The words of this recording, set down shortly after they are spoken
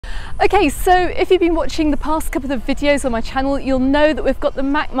Okay, so if you've been watching the past couple of videos on my channel, you'll know that we've got the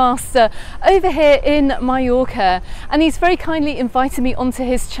MacMaster over here in Mallorca, and he's very kindly invited me onto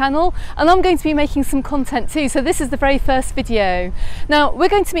his channel, and I'm going to be making some content too. So this is the very first video. Now we're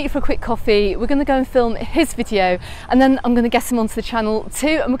going to meet for a quick coffee, we're going to go and film his video, and then I'm going to get him onto the channel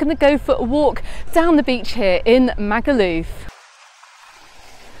too, and we're going to go for a walk down the beach here in Magaluf.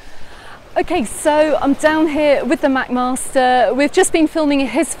 Okay, so I'm down here with the MacMaster. We've just been filming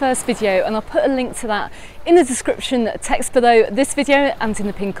his first video, and I'll put a link to that in the description text below this video and in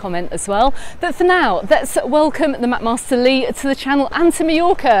the pinned comment as well. But for now, let's welcome the MacMaster Lee to the channel and to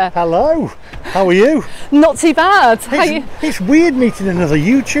Mallorca. Hello, how are you? Not too bad. It's weird meeting another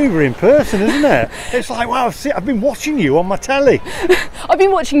YouTuber in person, isn't it? It's like, wow, I've been watching you on my telly. I've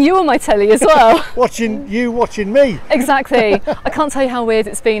been watching you on my telly as well. watching me. Exactly. I can't tell you how weird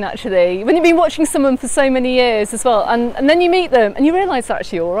it's been actually. When you've been watching someone for so many years as well, and then you meet them and you realise they're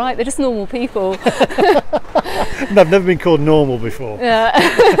actually all right, they're just normal people. I've never been called normal before.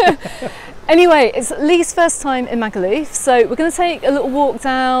 Yeah. Anyway, it's Lee's first time in Magaluf, so we're going to take a little walk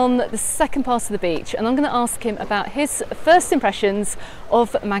down the second part of the beach, and I'm going to ask him about his first impressions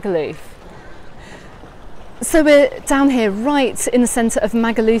of Magaluf. So we're down here right in the centre of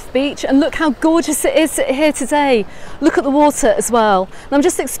Magaluf Beach, and look how gorgeous it is here today. Look at the water as well. And I'm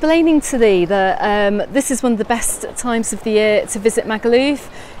just explaining to Lee that this is one of the best times of the year to visit Magaluf.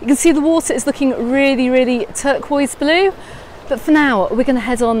 You can see the water is looking really, really turquoise blue. But for now, we're going to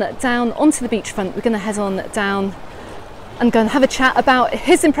head on down onto the beachfront. We're going to head on down and go and have a chat about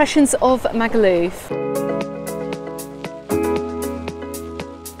his impressions of Magaluf.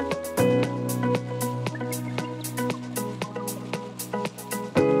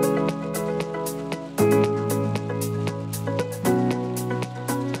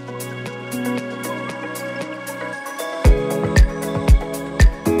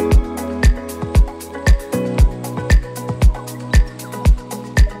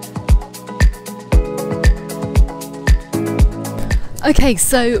 Okay,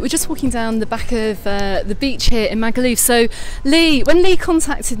 so we're just walking down the back of the beach here in Magaluf. So when Lee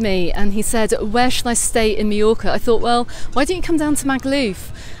contacted me and he said, where should I stay in Mallorca? I thought, well, why don't you come down to Magaluf?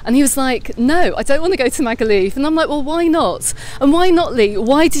 And he was like, no, I don't want to go to Magaluf. And I'm like, well, why not? And why not, Lee?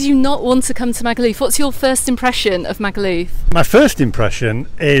 Why did you not want to come to Magaluf? What's your first impression of Magaluf? My first impression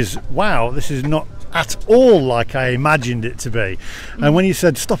is, wow, this is not at all like I imagined it to be. And when you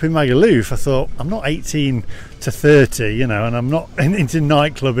said stop in Magaluf, I thought, I'm not 18 to 30, you know, and I'm not into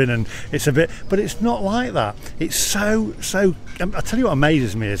nightclubbing, and it's a bit, but it's not like that. It's so I'll tell you what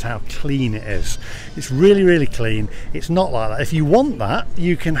amazes me is how clean it is. It's really, really clean. It's not like that. If you want that,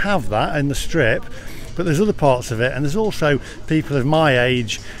 you can have that in the strip, but there's other parts of it, and there's also people of my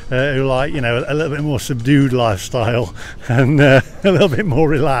age who like, you know, a little bit more subdued lifestyle and a little bit more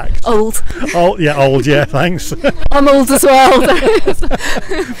relaxed. Old, yeah, thanks. I'm old as well.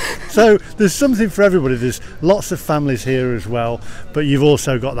 So there's something for everybody. There's lots of families here as well, but you've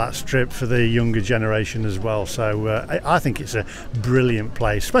also got that strip for the younger generation as well. So I think it's a brilliant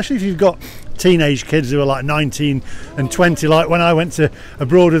place, especially if you've got teenage kids who are like 19 and 20, like when I went to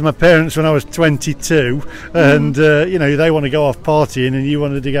abroad with my parents when I was 22, and you know, they want to go off partying and you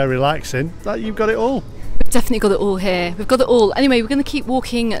wanted to go relaxing. You've got it all. We've definitely got it all here. We've got it all. Anyway, we're going to keep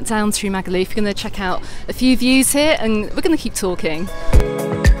walking down through Magaluf. We're going to check out a few views here, and we're going to keep talking.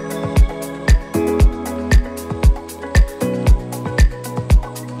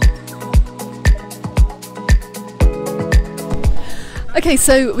 Okay,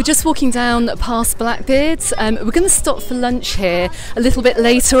 so we're just walking down past Blackbeard's. We're going to stop for lunch here a little bit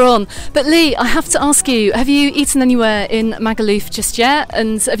later on. But Lee, I have to ask you, have you eaten anywhere in Magaluf just yet?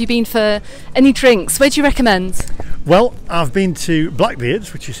 And have you been for any drinks? Where do you recommend? Well, I've been to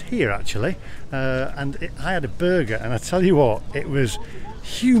Blackbeard's, which is here actually, and I had a burger, and I tell you what, it was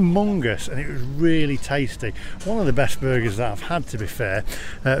humongous and it was really tasty. One of the best burgers that I've had, to be fair.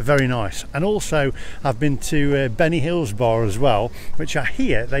 Very nice. And also I've been to Benny Hill's bar as well, which I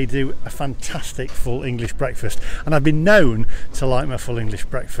hear they do a fantastic full English breakfast, and I've been known to like my full English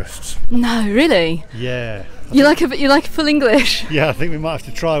breakfasts. No, really? Yeah. You like a full English? Yeah, I think we might have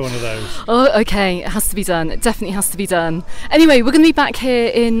to try one of those. Oh, okay, it has to be done. It definitely has to be done. Anyway, we're going to be back here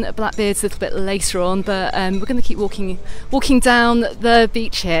in Blackbeard's a little bit later on, but we're going to keep walking down the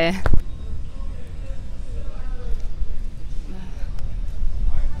beach here.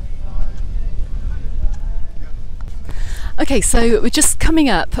 Okay, so we're just coming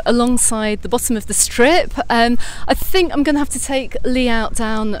up alongside the bottom of the strip. I think I'm going to have to take Lee out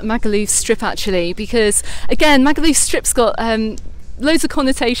down Magaluf strip actually, because again, Magaluf strip's got loads of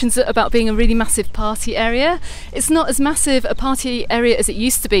connotations about being a really massive party area. It's not as massive a party area as it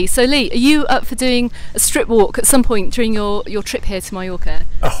used to be. So Lee, are you up for doing a strip walk at some point during your trip here to Mallorca?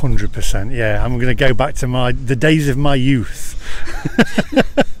 100%, yeah. I'm going to go back to the days of my youth.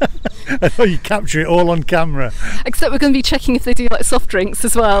 I thought you capture it all on camera. Except we're going to be checking if they do like soft drinks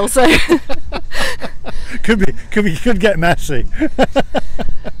as well. So could get messy.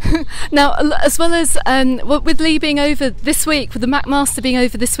 Now, as well as with Lee being over this week, with the MacMaster being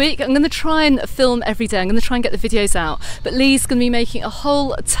over this week, I'm going to try and film every day. I'm going to try and get the videos out. But Lee's going to be making a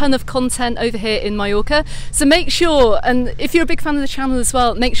whole ton of content over here in Mallorca. So make sure, and if you're a big fan of the channel as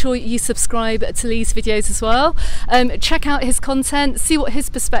well, make sure you subscribe to Lee's videos as well. Check out his content, see what his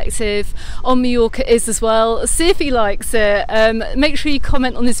perspective on Mallorca is as well. See if he likes it. Make sure you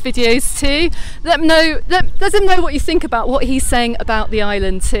comment on his videos too. Let him know what you think about what he's saying about the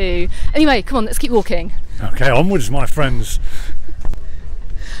island too. Anyway, come on, let's keep walking. Okay, onwards, my friends.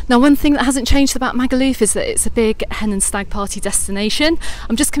 Now, one thing that hasn't changed about Magaluf is that it's a big hen and stag party destination.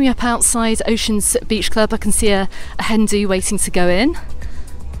 I'm just coming up outside Ocean's Beach Club. I can see a hen do waiting to go in.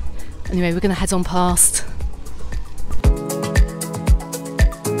 Anyway, we're going to head on past.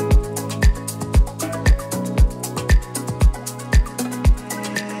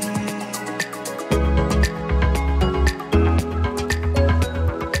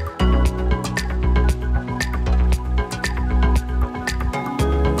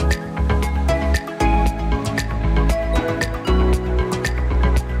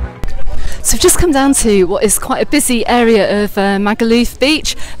 So we've just come down to what is quite a busy area of Magaluf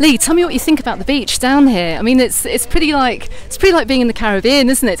Beach. Lee, tell me what you think about the beach down here. I mean, it's pretty like being in the Caribbean,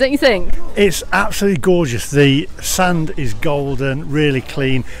 isn't it? Don't you think? It's absolutely gorgeous. The sand is golden, really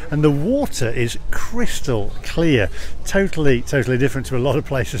clean, and the water is crystal clear. Totally different to a lot of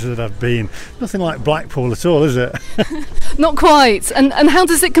places that I've been. Nothing like Blackpool at all, is it? Not quite. And how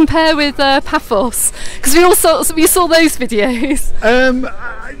does it compare with Paphos? Because we saw those videos.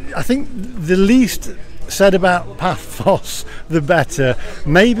 I think the least said about Paphos, the better.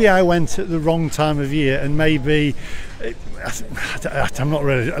 Maybe I went at the wrong time of year, and maybe I'm not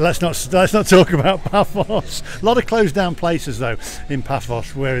really. Let's not talk about Paphos. A lot of closed down places though in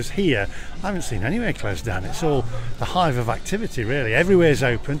Paphos, whereas here I haven't seen anywhere closed down. It's all a hive of activity, really. Everywhere's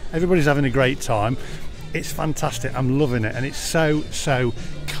open. Everybody's having a great time. It's fantastic. I'm loving it, and it's so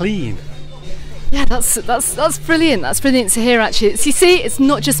clean. Yeah, that's brilliant. That's brilliant to hear, actually. So you see, it's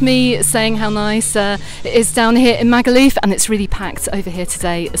not just me saying how nice it is down here in Magaluf, and it's really packed over here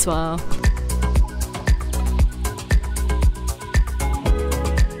today as well.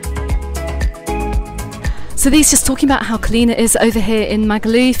 So Lee's just talking about how clean it is over here in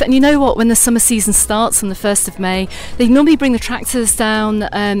Magaluf, and you know what, when the summer season starts on the 1st of May, they normally bring the tractors down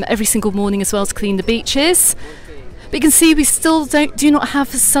every single morning as well to clean the beaches. But you can see we still do not have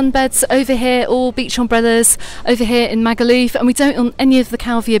sunbeds over here or beach umbrellas over here in Magaluf, and we don't on any of the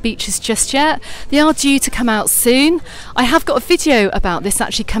Calvia beaches just yet. They are due to come out soon. I have got a video about this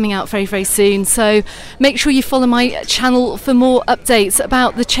actually coming out very soon, so make sure you follow my channel for more updates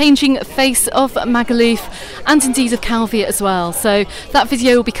about the changing face of Magaluf and indeed of Calvia as well. So that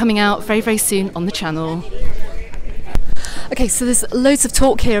video will be coming out very soon on the channel. Okay, so there's loads of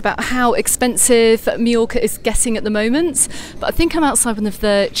talk here about how expensive Mallorca is getting at the moment, but I think I'm outside one of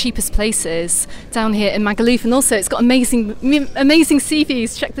the cheapest places down here in Magaluf, and also it's got amazing sea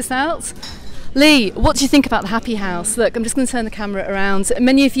views. Check this out. Lee, what do you think about the Happy House? Look, I'm just going to turn the camera around.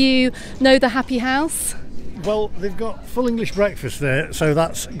 Many of you know the Happy House. Well, they've got full English breakfast there, so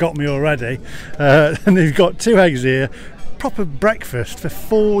that's got me already. And they've got 2 eggs here. Proper breakfast for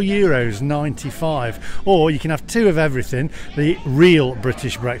 €4.95, or you can have 2 of everything, the real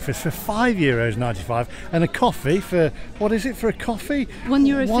British breakfast for €5.95, and a coffee for, what is it for a coffee?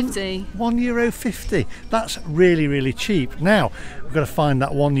 €1.50. €1.50. That's really cheap. Now we've got to find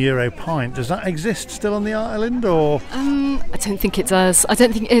that €1 pint. Does that exist still on the island, or? I don't think it does. I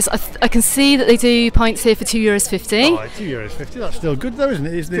don't think it is. I can see that they do pints here for €2.50. Oh, €2.50. That's still good though, isn't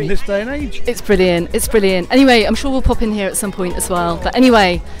it? In this day and age. It's brilliant. It's brilliant. Anyway, I'm sure we'll pop in here at some point as well. But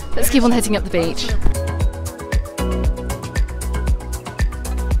anyway, let's keep on heading up the beach.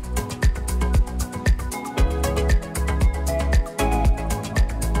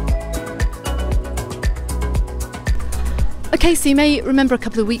 Okay, so you may remember a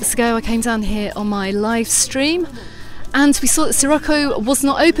couple of weeks ago I came down here on my live stream and we saw that Sirocco was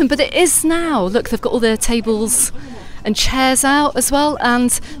not open, but it is now. Look, they've got all their tables and chairs out as well, and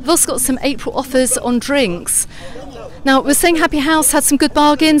they've also got some April offers on drinks. Now, we're saying Happy House had some good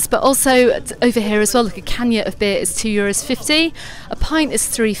bargains, but also over here as well, look, a canya of beer is €2.50, a pint is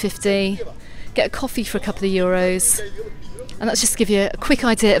 €3.50, get a coffee for a couple of euros. And that's just to give you a quick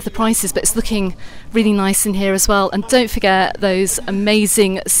idea of the prices, but it's looking really nice in here as well. And don't forget those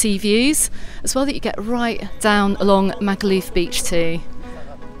amazing sea views as well that you get right down along Magaluf beach too.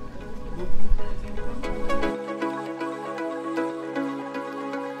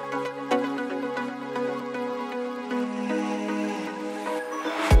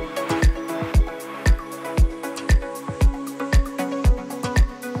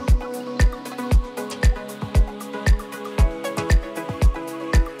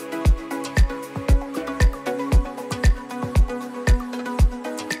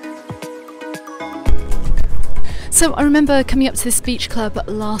 So I remember coming up to this beach club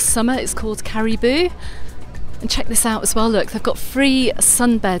last summer. It's called Caribou. And check this out as well, look, they've got free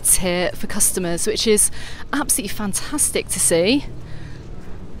sunbeds here for customers, which is absolutely fantastic to see.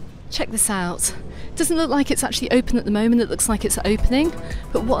 Check this out. It doesn't look like it's actually open at the moment, it looks like it's opening,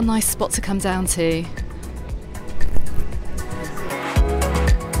 but what a nice spot to come down to.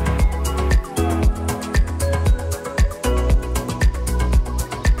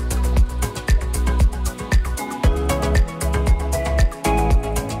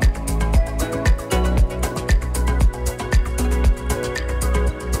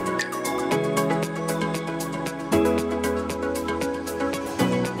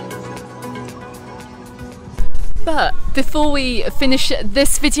 But before we finish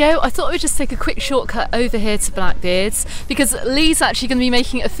this video, I thought I would just take a quick shortcut over here to Blackbeard's, because Lee's actually going to be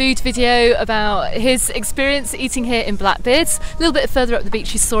making a food video about his experience eating here in Blackbeard's, a little bit further up the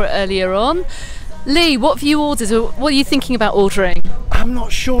beach. You saw it earlier on. Lee, what have you ordered, or what are you thinking about ordering? I'm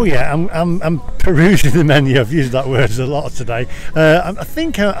not sure yet. I'm perusing the menu. I've used that word a lot today. I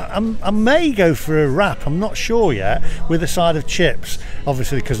think I may go for a wrap. I'm not sure yet, with a side of chips.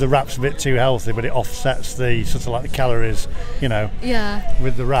 Obviously, because the wrap's a bit too healthy, but it offsets the sort of like the calories, you know. Yeah.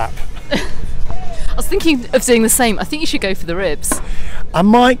 With the wrap. I was thinking of doing the same. I think you should go for the ribs. I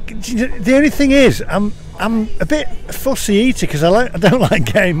might. The only thing is, I'm a bit fussy eater because I don't like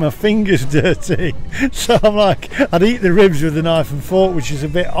getting my fingers dirty. So I'm like, I'd eat the ribs with a knife and fork, which is a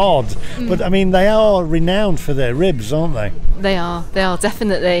bit odd. But I mean, they are renowned for their ribs, aren't they? They are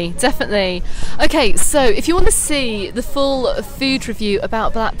definitely. Okay, so if you want to see the full food review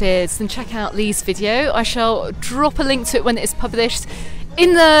about Blackbeard's, then check out Lee's video. I shall drop a link to it when it is published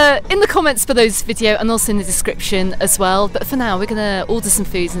in the comments for those video, and also in the description as well. But for now, we're going to order some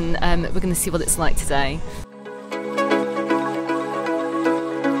food, and we're going to see what it's like today.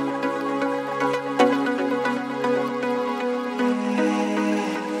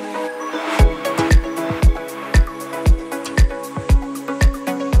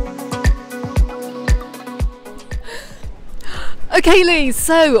 Okay Lee,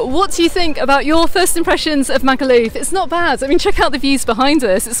 so what do you think about your first impressions of Magaluf? It's not bad. I mean, check out the views behind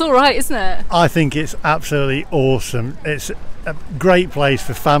us. It's all right, isn't it? I think it's absolutely awesome. It's a great place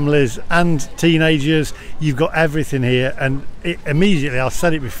for families and teenagers. You've got everything here, and immediately, I've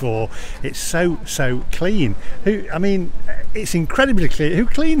said it before, it's so clean. I mean, it's incredibly clean. Who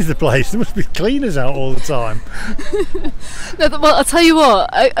cleans the place? There must be cleaners out all the time. No, well, I'll tell you what.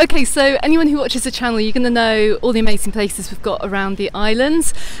 Okay, so anyone who watches the channel, you're going to know all the amazing places we've got around the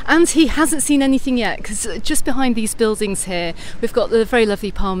island, and he hasn't seen anything yet, because just behind these buildings here, we've got the very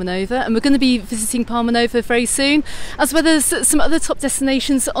lovely Palma Nova, and we're going to be visiting Palma Nova very soon, as well as some other top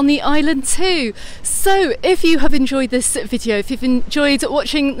destinations on the island too. So if you have enjoyed this video, if you've enjoyed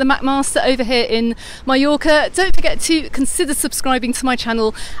watching the MacMaster over here in Mallorca, don't forget to consider subscribing to my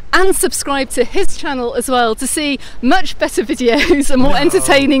channel and subscribe to his channel as well to see much better videos and more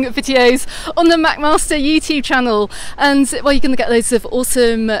entertaining videos on the MacMaster YouTube channel. And well, you're going to get loads of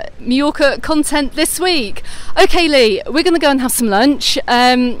awesome Mallorca content this week. Okay Lee, we're going to go and have some lunch.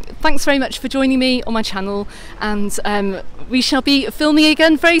 Thanks very much for joining me on my channel, and we shall be filming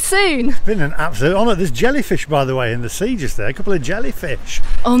again very soon. It's been an absolute honour. There's jellyfish, by the way, in the sea just there. A couple of jellyfish.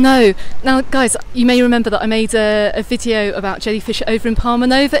 Oh no. Now guys, you may remember that I made a video about jellyfish over in Palma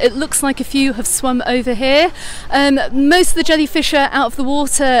Nova. It looks like a few have swum over here. Most of the jellyfish are out of the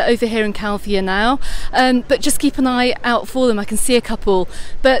water over here in Calvia now, but just keep an eye out for them. I can see a couple,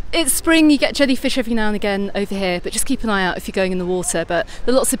 but it's spring, you get jellyfish every now and again over here, but just keep an eye out if you're going in the water. But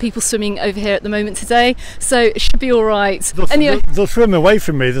there are lots of people swimming over here at the moment today, so it should be all right. Anyway, they'll swim away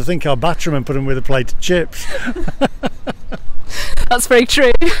from me. They'll think I'll batter them and put them with a plate of chips. That's very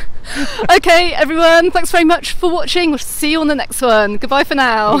true. Okay everyone, thanks very much for watching. We'll see you on the next one. Goodbye for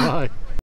now. Bye.